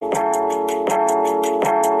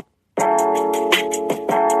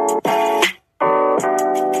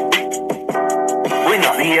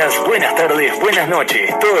días, buenas tardes, buenas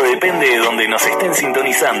noches. Todo depende de donde nos estén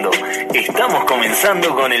sintonizando. Estamos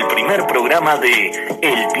comenzando con el primer programa de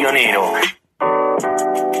El Pionero.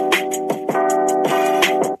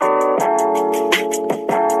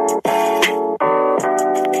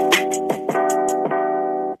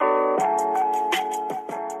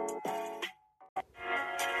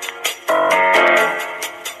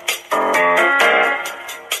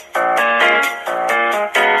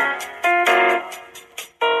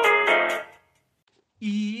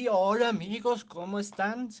 Y hola amigos, ¿cómo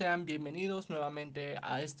están? Sean bienvenidos nuevamente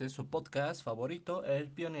a su podcast favorito, El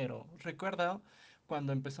Pionero. Recuerda,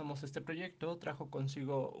 cuando empezamos este proyecto trajo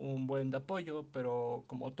consigo un buen de apoyo, pero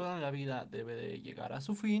como todo en la vida debe de llegar a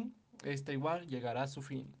su fin, este igual llegará a su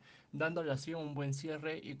fin, dándole así un buen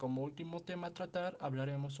cierre y como último tema a tratar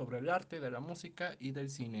hablaremos sobre el arte de la música y del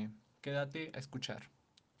cine. Quédate a escuchar.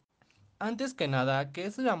 Antes que nada, ¿qué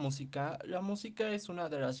es la música? La música es una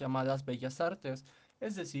de las llamadas bellas artes,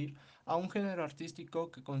 es decir, a un género artístico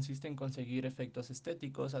que consiste en conseguir efectos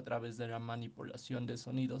estéticos a través de la manipulación de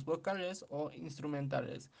sonidos vocales o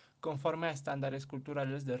instrumentales, conforme a estándares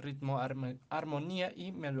culturales de ritmo, armonía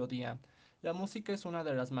y melodía. La música es una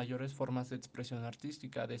de las mayores formas de expresión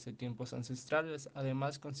artística desde tiempos ancestrales,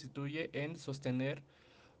 además constituye en sostener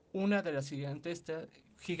una de las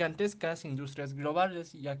gigantescas industrias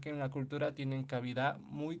globales, ya que en la cultura tienen cabida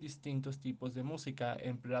muy distintos tipos de música,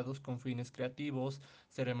 empleados con fines creativos,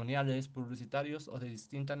 ceremoniales, publicitarios o de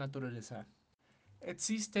distinta naturaleza.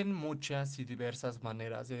 Existen muchas y diversas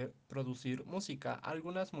maneras de producir música,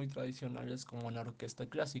 algunas muy tradicionales como una orquesta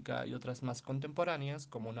clásica y otras más contemporáneas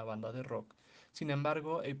como una banda de rock. Sin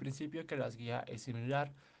embargo, el principio que las guía es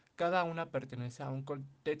similar. Cada una pertenece a un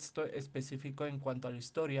contexto específico en cuanto a la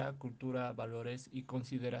historia, cultura, valores y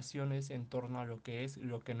consideraciones en torno a lo que es y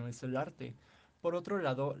lo que no es el arte. Por otro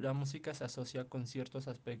lado, la música se asocia con ciertos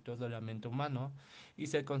aspectos de la mente humana y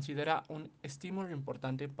se considera un estímulo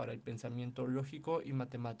importante para el pensamiento lógico y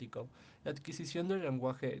matemático, la adquisición del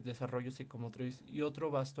lenguaje, desarrollo psicomotriz y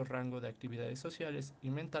otro vasto rango de actividades sociales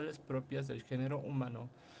y mentales propias del género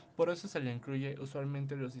humano. Por eso se le incluye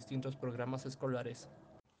usualmente en los distintos programas escolares.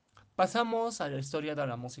 Pasamos a la historia de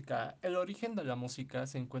la música. El origen de la música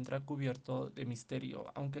se encuentra cubierto de misterio,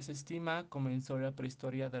 aunque se estima comenzó la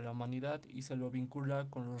prehistoria de la humanidad y se lo vincula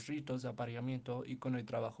con los ritos de apareamiento y con el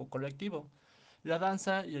trabajo colectivo. La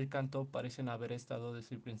danza y el canto parecen haber estado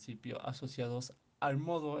desde el principio asociados al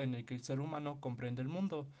modo en el que el ser humano comprende el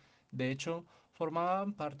mundo. De hecho,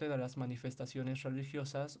 formaban parte de las manifestaciones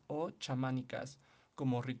religiosas o chamánicas,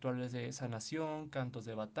 como rituales de sanación, cantos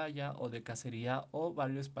de batalla o de cacería o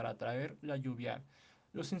bailes para atraer la lluvia.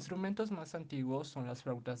 Los instrumentos más antiguos son las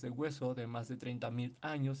flautas de hueso de más de 30.000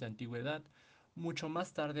 años de antigüedad. Mucho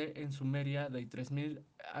más tarde, en Sumeria de 3000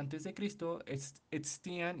 a.C.,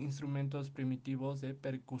 existían instrumentos primitivos de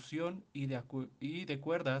percusión y de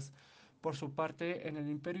cuerdas. Por su parte, en el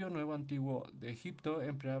Imperio Nuevo Antiguo de Egipto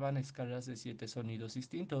empleaban escalas de 7 sonidos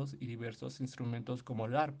distintos y diversos instrumentos como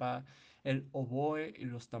el arpa, el oboe y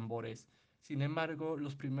los tambores. Sin embargo,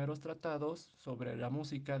 los primeros tratados sobre la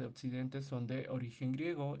música de Occidente son de origen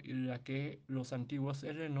griego y la que los antiguos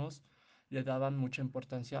helenos le daban mucha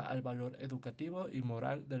importancia al valor educativo y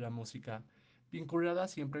moral de la música, vinculada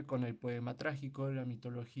siempre con el poema trágico y la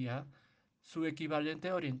mitología. Su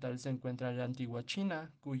equivalente oriental se encuentra en la antigua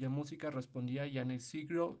China, cuya música respondía ya en el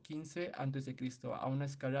siglo XV a.C. a una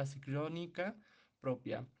escala ciclónica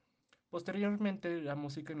propia. Posteriormente, la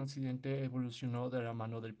música en Occidente evolucionó de la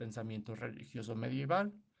mano del pensamiento religioso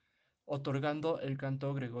medieval, otorgando el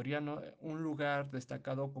canto gregoriano un lugar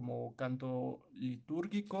destacado como canto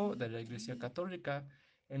litúrgico de la Iglesia Católica.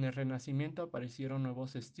 En el Renacimiento aparecieron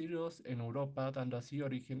nuevos estilos en Europa, dando así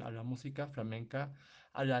origen a la música flamenca,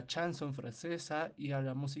 a la chanson francesa y a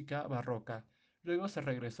la música barroca. Luego se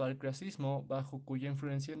regresó al clasismo, bajo cuya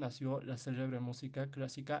influencia nació la célebre música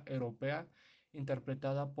clásica europea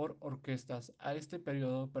interpretada por orquestas. A este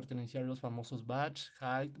periodo pertenecían los famosos Bach,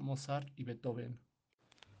 Haydn, Mozart y Beethoven.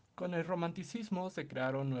 Con el romanticismo se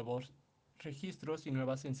crearon nuevos registros y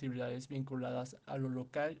nuevas sensibilidades vinculadas a lo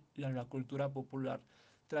local y a la cultura popular.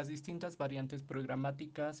 Tras distintas variantes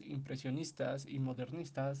programáticas, impresionistas y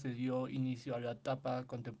modernistas, se dio inicio a la etapa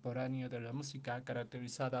contemporánea de la música,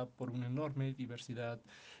 caracterizada por una enorme diversidad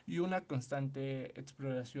y una constante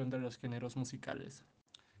exploración de los géneros musicales.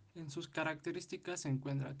 En sus características se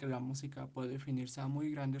encuentra que la música puede definirse a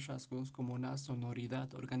muy grandes rasgos como una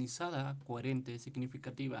sonoridad organizada, coherente,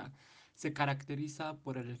 significativa. Se caracteriza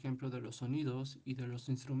por el ejemplo de los sonidos y de los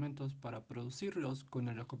instrumentos para producirlos con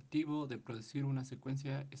el objetivo de producir una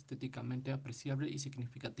secuencia estéticamente apreciable y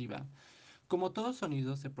significativa. Como todo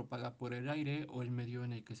sonido se propaga por el aire o el medio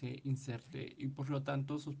en el que se inserte y por lo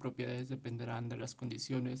tanto sus propiedades dependerán de las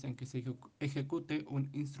condiciones en que se ejecute un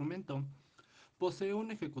instrumento. Posee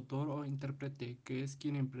un ejecutor o intérprete, que es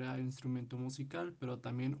quien emplea el instrumento musical, pero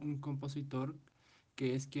también un compositor,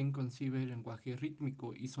 que es quien concibe el lenguaje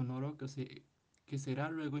rítmico y sonoro que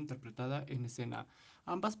será luego interpretada en escena.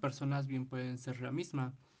 Ambas personas bien pueden ser la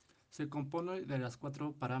misma. Se compone de las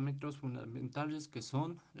cuatro parámetros fundamentales que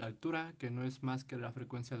son la altura, que no es más que la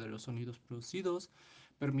frecuencia de los sonidos producidos,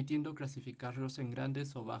 permitiendo clasificarlos en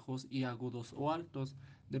grandes o bajos y agudos o altos,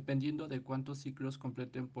 dependiendo de cuántos ciclos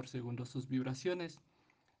completen por segundo sus vibraciones.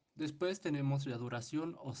 Después tenemos la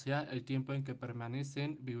duración, o sea, el tiempo en que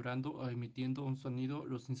permanecen vibrando o emitiendo un sonido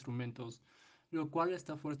los instrumentos, lo cual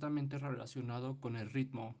está fuertemente relacionado con el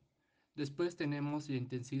ritmo. Después tenemos la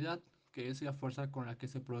intensidad, que es la fuerza con la que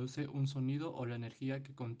se produce un sonido o la energía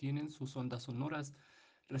que contienen sus ondas sonoras,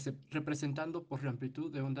 representando por la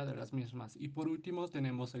amplitud de onda de las mismas. Y por último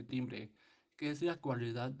tenemos el timbre, que es la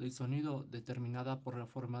cualidad del sonido determinada por la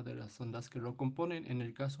forma de las ondas que lo componen en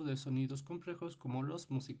el caso de sonidos complejos como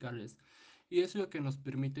los musicales. Y es lo que nos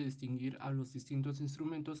permite distinguir a los distintos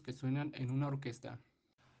instrumentos que suenan en una orquesta.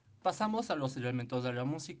 Pasamos a los elementos de la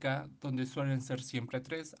música, donde suelen ser siempre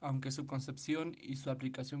tres, aunque su concepción y su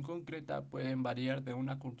aplicación concreta pueden variar de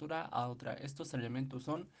una cultura a otra. Estos elementos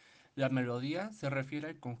son: la melodía, se refiere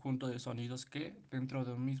al conjunto de sonidos que, dentro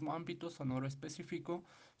de un mismo ámbito sonoro específico,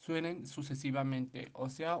 suenen sucesivamente,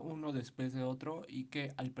 o sea, uno después de otro, y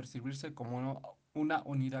que, al percibirse como una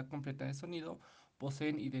unidad completa de sonido,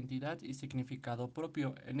 poseen identidad y significado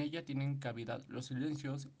propio. En ella tienen cavidad los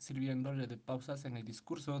silencios, sirviéndole de pausas en el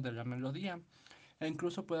discurso de la melodía. E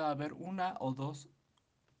incluso puede haber una o dos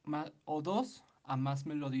a más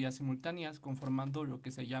melodías simultáneas, conformando lo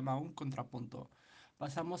que se llama un contrapunto.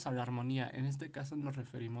 Pasamos a la armonía. En este caso nos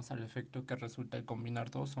referimos al efecto que resulta al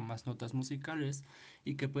combinar dos o más notas musicales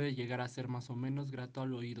y que puede llegar a ser más o menos grato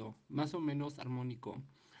al oído, más o menos armónico.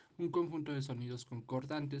 Un conjunto de sonidos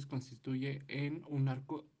concordantes constituye en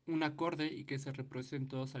un acorde y que se reproducen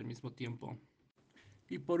todos al mismo tiempo.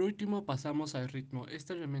 Y por último pasamos al ritmo.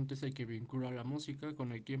 Este elemento es el que vincula la música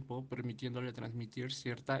con el tiempo, permitiéndole transmitir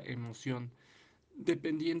cierta emoción,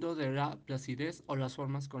 dependiendo de la placidez o las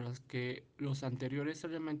formas con las que los anteriores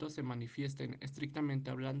elementos se manifiesten.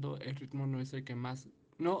 Estrictamente hablando, el ritmo no es el que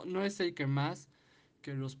más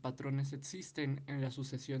que los patrones existen en la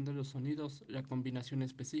sucesión de los sonidos, la combinación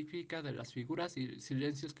específica de las figuras y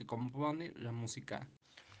silencios que compone la música.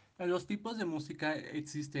 En los tipos de música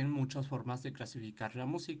existen muchas formas de clasificar la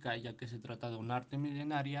música, ya que se trata de un arte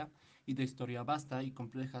milenaria y de historia vasta y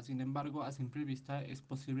compleja. Sin embargo, a simple vista es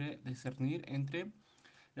posible discernir entre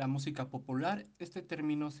la música popular. Este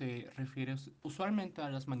término se refiere usualmente a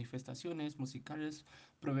las manifestaciones musicales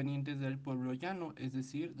provenientes del pueblo llano, es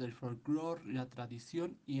decir, del folclore, la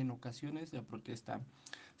tradición y en ocasiones la protesta.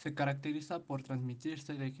 Se caracteriza por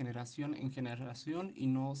transmitirse de generación en generación y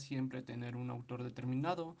no siempre tener un autor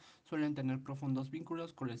determinado. Suelen tener profundos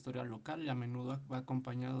vínculos con la historia local y a menudo va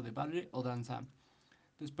acompañado de baile o danza.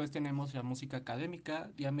 Después tenemos la música académica,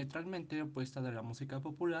 diametralmente opuesta de la música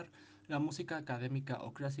popular. La música académica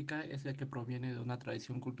o clásica es la que proviene de una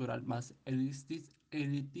tradición cultural más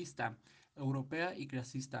elitista, europea y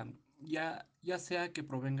clasista, ya sea que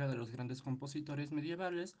provenga de los grandes compositores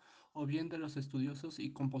medievales o bien de los estudiosos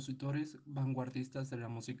y compositores vanguardistas de la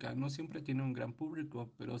música. No siempre tiene un gran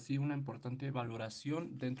público, pero sí una importante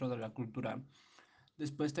valoración dentro de la cultura.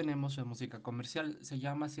 Después tenemos la música comercial. Se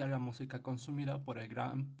llama así a la música consumida por el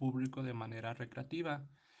gran público de manera recreativa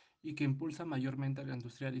y que impulsa mayormente la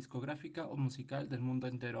industria discográfica o musical del mundo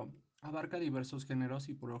entero. Abarca diversos géneros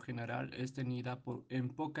y por lo general es tenida en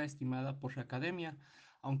poca estimada por la academia,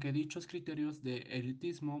 aunque dichos criterios de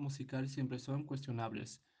elitismo musical siempre son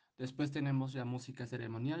cuestionables. Después tenemos la música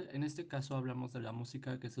ceremonial. En este caso hablamos de la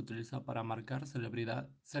música que se utiliza para marcar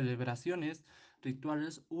celebraciones,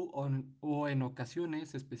 rituales o en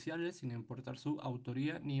ocasiones especiales sin importar su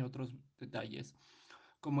autoría ni otros detalles,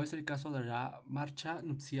 como es el caso de la marcha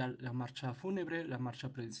nupcial, la marcha fúnebre, la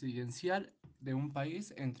marcha presidencial de un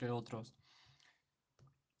país, entre otros.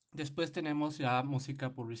 Después tenemos la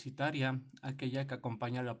música publicitaria, aquella que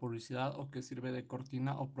acompaña la publicidad o que sirve de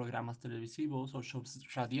cortina o programas televisivos o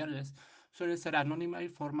shows radiales. Suele ser anónima y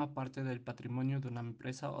forma parte del patrimonio de una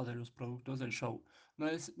empresa o de los productos del show.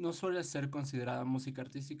 No suele ser considerada música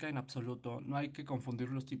artística en absoluto. No hay que confundir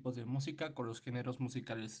los tipos de música con los géneros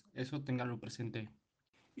musicales. Eso ténganlo presente.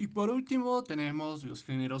 Y por último tenemos los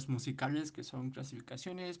géneros musicales, que son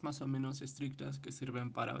clasificaciones más o menos estrictas que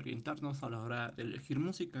sirven para orientarnos a la hora de elegir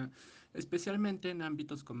música, especialmente en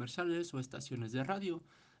ámbitos comerciales o estaciones de radio.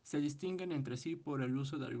 Se distinguen entre sí por el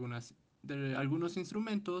uso de algunos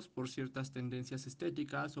instrumentos, por ciertas tendencias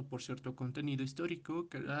estéticas o por cierto contenido histórico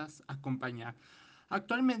que las acompaña.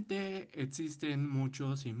 Actualmente existen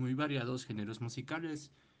muchos y muy variados géneros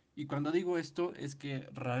musicales, y cuando digo esto es que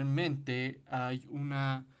realmente hay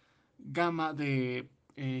una gama de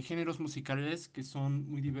géneros musicales que son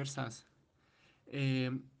muy diversas.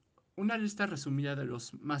 Eh, una lista resumida de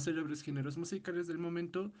los más célebres géneros musicales del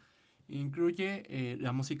momento incluye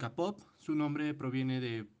la música pop. Su nombre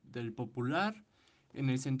proviene del popular en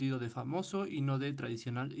el sentido de famoso y no de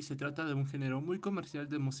tradicional, y se trata de un género muy comercial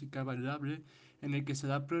de música bailable en el que se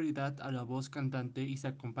da prioridad a la voz cantante y se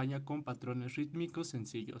acompaña con patrones rítmicos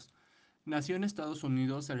sencillos. Nació en Estados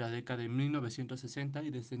Unidos en la década de 1960 y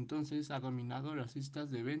desde entonces ha dominado las listas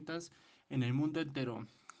de ventas en el mundo entero.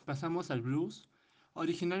 Pasamos al blues.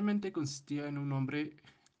 Originalmente consistía en un hombre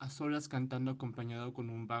a solas cantando acompañado con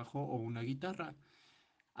un bajo o una guitarra.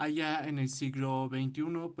 Allá en el siglo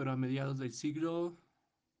XXI, pero a mediados del siglo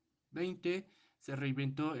XX, se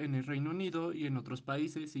reinventó en el Reino Unido y en otros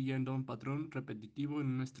países siguiendo un patrón repetitivo en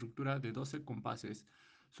una estructura de 12 compases.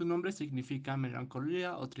 Su nombre significa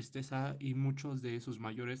melancolía o tristeza y muchos de sus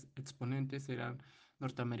mayores exponentes eran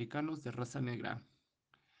norteamericanos de raza negra.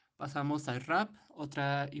 Pasamos al rap,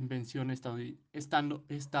 otra invención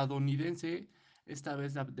estadounidense, esta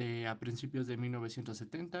vez a principios de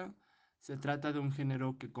 1970. Se trata de un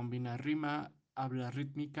género que combina rima, habla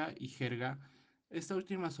rítmica y jerga, esta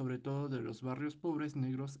última sobre todo de los barrios pobres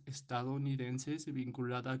negros estadounidenses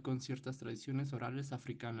vinculada con ciertas tradiciones orales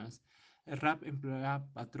africanas. El rap emplea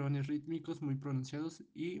patrones rítmicos muy pronunciados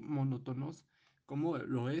y monótonos, como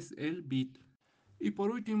lo es el beat. Y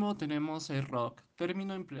por último tenemos el rock,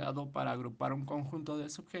 término empleado para agrupar un conjunto de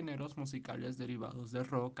subgéneros musicales derivados del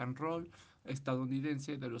rock and roll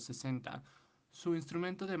estadounidense de los 60. Su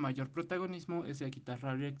instrumento de mayor protagonismo es la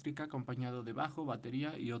guitarra eléctrica acompañado de bajo,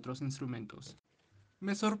 batería y otros instrumentos.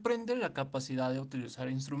 Me sorprende la capacidad de utilizar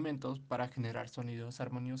instrumentos para generar sonidos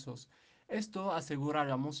armoniosos. Esto asegura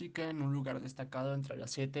la música en un lugar destacado entre las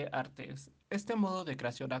 7 artes. Este modo de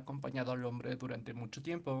creación ha acompañado al hombre durante mucho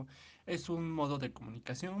tiempo. Es un modo de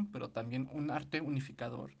comunicación, pero también un arte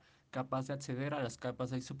unificador, capaz de acceder a las capas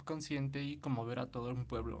del subconsciente y conmover a todo un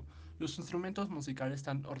pueblo. Los instrumentos musicales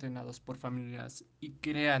están ordenados por familias y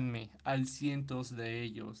créanme, hay cientos de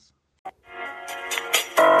ellos.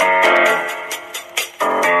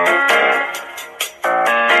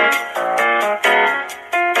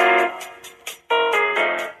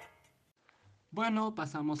 Bueno,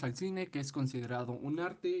 pasamos al cine, que es considerado un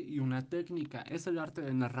arte y una técnica. Es el arte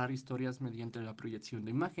de narrar historias mediante la proyección de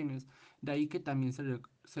imágenes. De ahí que también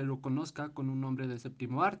se lo conozca con un nombre de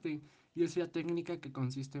séptimo arte. Y es la técnica que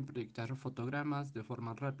consiste en proyectar fotogramas de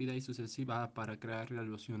forma rápida y sucesiva para crear la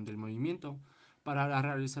ilusión del movimiento. Para la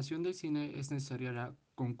realización del cine es necesaria la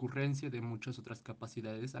concurrencia de muchas otras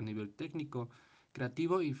capacidades a nivel técnico,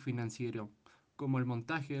 creativo y financiero, como el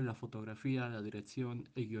montaje, la fotografía, la dirección,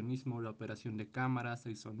 el guionismo, la operación de cámaras,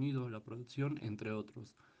 el sonido, la producción, entre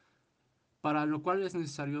otros. Para lo cual es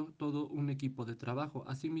necesario todo un equipo de trabajo.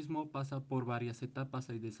 Asimismo, pasa por varias etapas: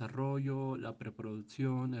 el desarrollo, la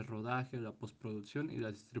preproducción, el rodaje, la postproducción y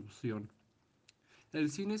la distribución. El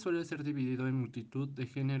cine suele ser dividido en multitud de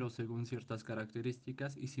géneros según ciertas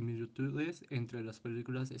características y similitudes entre las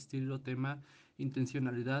películas: estilo, tema,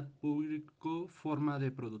 intencionalidad, público, forma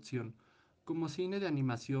de producción, como cine de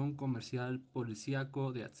animación, comercial,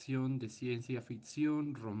 policíaco, de acción, de ciencia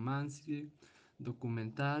ficción, romance,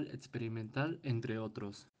 documental, experimental, entre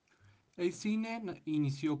otros. El cine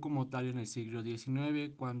inició como tal en el siglo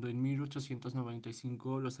XIX, cuando en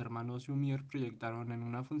 1895 los hermanos Lumière proyectaron en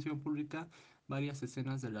una función pública varias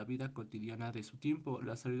escenas de la vida cotidiana de su tiempo: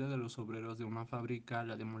 la salida de los obreros de una fábrica,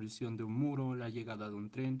 la demolición de un muro, la llegada de un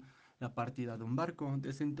tren, la partida de un barco.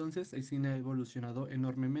 Desde entonces el cine ha evolucionado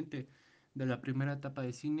enormemente. De la primera etapa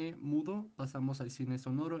de cine mudo pasamos al cine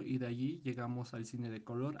sonoro y de allí llegamos al cine de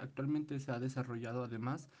color. Actualmente se ha desarrollado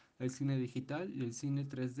además el cine digital y el cine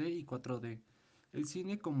 3D y 4D. El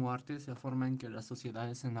cine como arte se forma en que las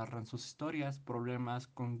sociedades se narran sus historias, problemas,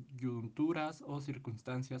 coyunturas o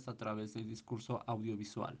circunstancias a través del discurso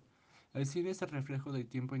audiovisual. El cine es el reflejo del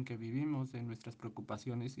tiempo en que vivimos, de nuestras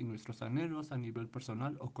preocupaciones y nuestros anhelos a nivel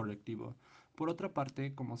personal o colectivo. Por otra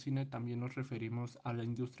parte, como cine también nos referimos a la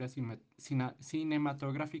industria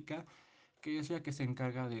cinematográfica, que es la que se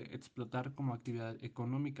encarga de explotar como actividad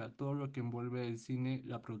económica todo lo que envuelve el cine,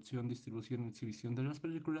 la producción, distribución y exhibición de las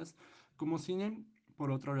películas. Como cine,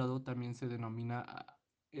 por otro lado, también se denomina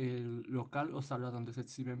el local o sala donde se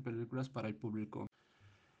exhiben películas para el público.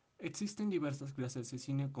 Existen diversas clases de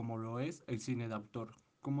cine, como lo es el cine de autor.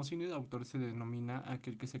 Como cine de autor se denomina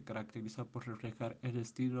aquel que se caracteriza por reflejar el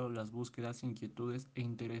estilo, las búsquedas, inquietudes e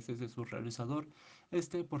intereses de su realizador.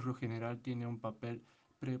 Este por lo general tiene un papel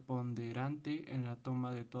preponderante en la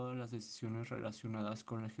toma de todas las decisiones relacionadas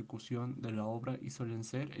con la ejecución de la obra y suelen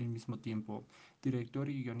ser al mismo tiempo director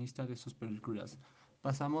y guionista de sus películas.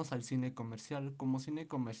 Pasamos al cine comercial. Como cine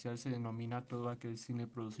comercial se denomina todo aquel cine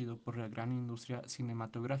producido por la gran industria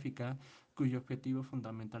cinematográfica cuyo objetivo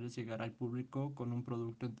fundamental es llegar al público con un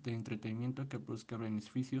producto de entretenimiento que produzca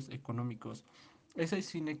beneficios económicos. Es el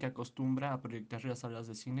cine que acostumbra a proyectar las salas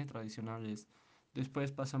de cine tradicionales.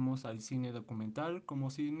 Después pasamos al cine documental. Como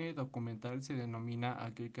cine documental se denomina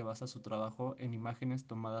aquel que basa su trabajo en imágenes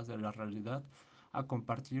tomadas de la realidad a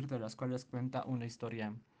compartir de las cuales cuenta una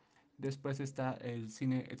historia. Después está el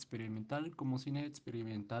cine experimental. Como cine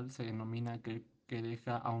experimental se denomina aquel que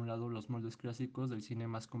deja a un lado los moldes clásicos del cine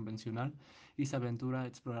más convencional y se aventura a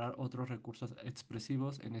explorar otros recursos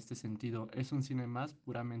expresivos en este sentido. Es un cine más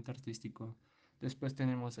puramente artístico. Después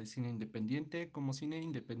tenemos el cine independiente. Como cine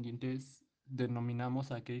independiente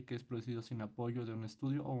denominamos a aquel que es producido sin apoyo de un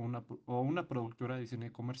estudio o una productora de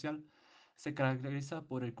cine comercial. Se caracteriza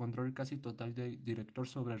por el control casi total del director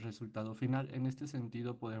sobre el resultado final. En este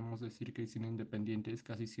sentido, podemos decir que el cine independiente es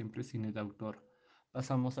casi siempre cine de autor.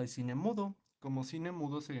 Pasamos al cine mudo. Como cine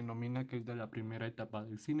mudo se denomina que es de la primera etapa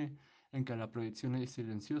del cine, en que la proyección es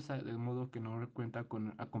silenciosa, de modo que no cuenta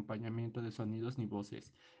con acompañamiento de sonidos ni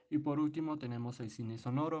voces. Y por último tenemos el cine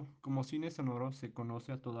sonoro. Como cine sonoro se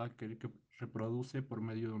conoce a todo aquel que reproduce por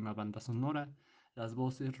medio de una banda sonora las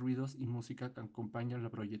voces, ruidos y música que acompañan la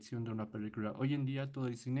proyección de una película. Hoy en día todo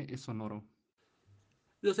el cine es sonoro.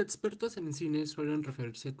 Los expertos en cine suelen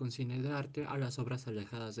referirse con cine de arte a las obras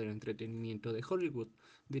alejadas del entretenimiento de Hollywood,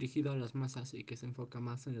 dirigido a las masas y que se enfoca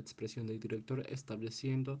más en la expresión del director,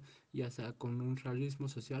 estableciendo ya sea con un realismo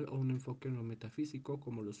social o un enfoque en lo metafísico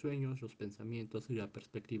como los sueños, los pensamientos y la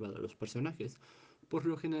perspectiva de los personajes. Por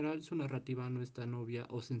lo general, su narrativa no es tan obvia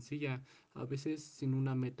o sencilla, a veces sin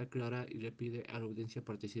una meta clara y le pide a la audiencia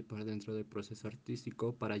participar dentro del proceso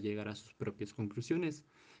artístico para llegar a sus propias conclusiones.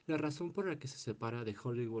 La razón por la que se separa de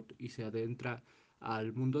Hollywood y se adentra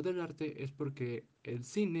al mundo del arte es porque el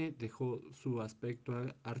cine dejó su aspecto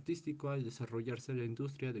artístico al desarrollarse la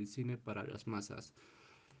industria del cine para las masas,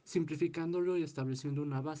 simplificándolo y estableciendo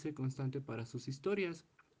una base constante para sus historias.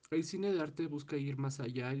 El cine de arte busca ir más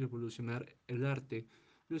allá y evolucionar el arte.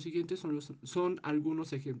 Los siguientes son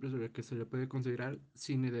algunos ejemplos de lo que se le puede considerar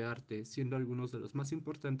cine de arte, siendo algunos de los más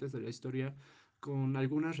importantes de la historia, con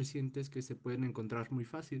algunas recientes que se pueden encontrar muy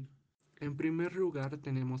fácil. En primer lugar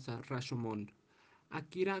tenemos a Rashomon.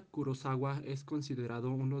 Akira Kurosawa es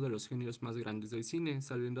considerado uno de los genios más grandes del cine,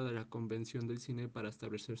 saliendo de la convención del cine para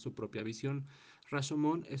establecer su propia visión.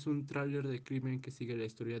 Rashomon es un tráiler de crimen que sigue la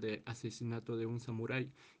historia de asesinato de un samurái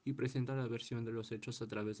y presenta la versión de los hechos a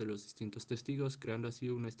través de los distintos testigos, creando así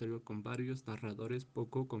una historia con varios narradores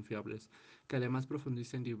poco confiables, que además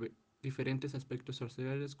profundiza en diferentes aspectos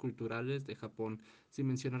sociales, culturales de Japón, sin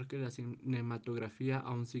mencionar que la cinematografía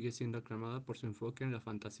aún sigue siendo aclamada por su enfoque en la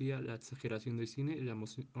fantasía, la exageración del cine y la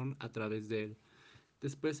emoción a través de él.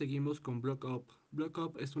 Después seguimos con Block Up. Block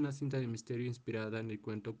Up es una cinta de misterio inspirada en el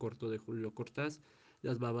cuento corto de Julio Cortázar,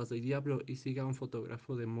 Las babas del diablo, y sigue a un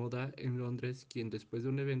fotógrafo de moda en Londres quien después de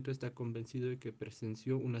un evento está convencido de que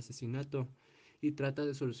presenció un asesinato y trata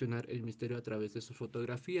de solucionar el misterio a través de sus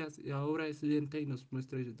fotografías. La obra es lenta y nos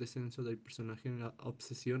muestra el descenso del personaje en la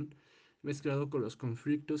obsesión mezclado con los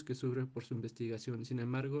conflictos que sufre por su investigación. Sin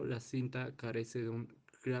embargo, la cinta carece de un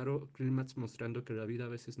claro clímax mostrando que la vida a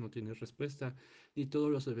veces no tiene respuesta y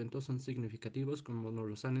todos los eventos son significativos como nos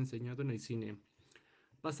los han enseñado en el cine.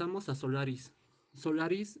 Pasamos a Solaris.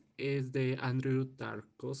 Solaris es de Andrew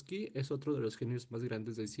Tarkovsky, es otro de los genios más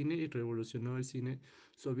grandes del cine y revolucionó el cine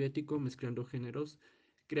soviético mezclando géneros,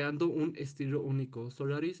 creando un estilo único.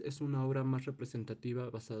 Solaris es una obra más representativa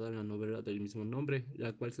basada en la novela del mismo nombre,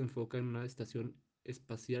 la cual se enfoca en una estación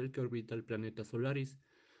espacial que orbita el planeta Solaris,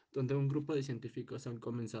 donde un grupo de científicos han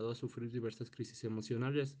comenzado a sufrir diversas crisis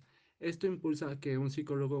emocionales. Esto impulsa a que un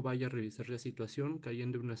psicólogo vaya a revisar la situación,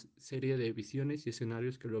 cayendo en una serie de visiones y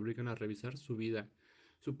escenarios que lo obligan a revisar su vida,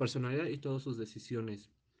 su personalidad y todas sus decisiones.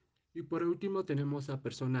 Y por último tenemos a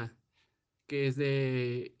Persona, que es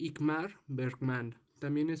de Igmar Bergman.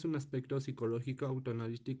 También es un aspecto psicológico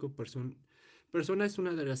autoanalítico. Persona es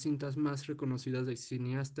una de las cintas más reconocidas del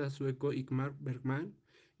cineasta sueco Igmar Bergman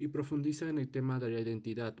y profundiza en el tema de la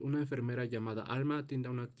identidad. Una enfermera llamada Alma atiende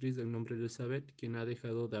a una actriz del nombre Elizabeth, quien ha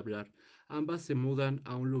dejado de hablar. Ambas se mudan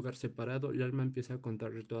a un lugar separado y Alma empieza a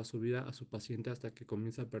contarle toda su vida a su paciente hasta que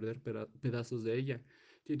comienza a perder pedazos de ella,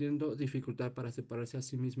 teniendo dificultad para separarse a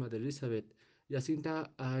sí misma de Elizabeth. La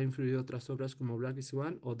cinta ha influido otras obras como Black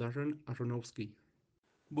Swan o Darren Aronofsky.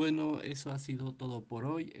 Bueno, eso ha sido todo por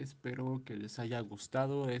hoy. Espero que les haya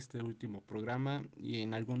gustado este último programa y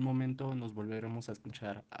en algún momento nos volveremos a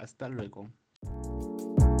escuchar. Hasta luego.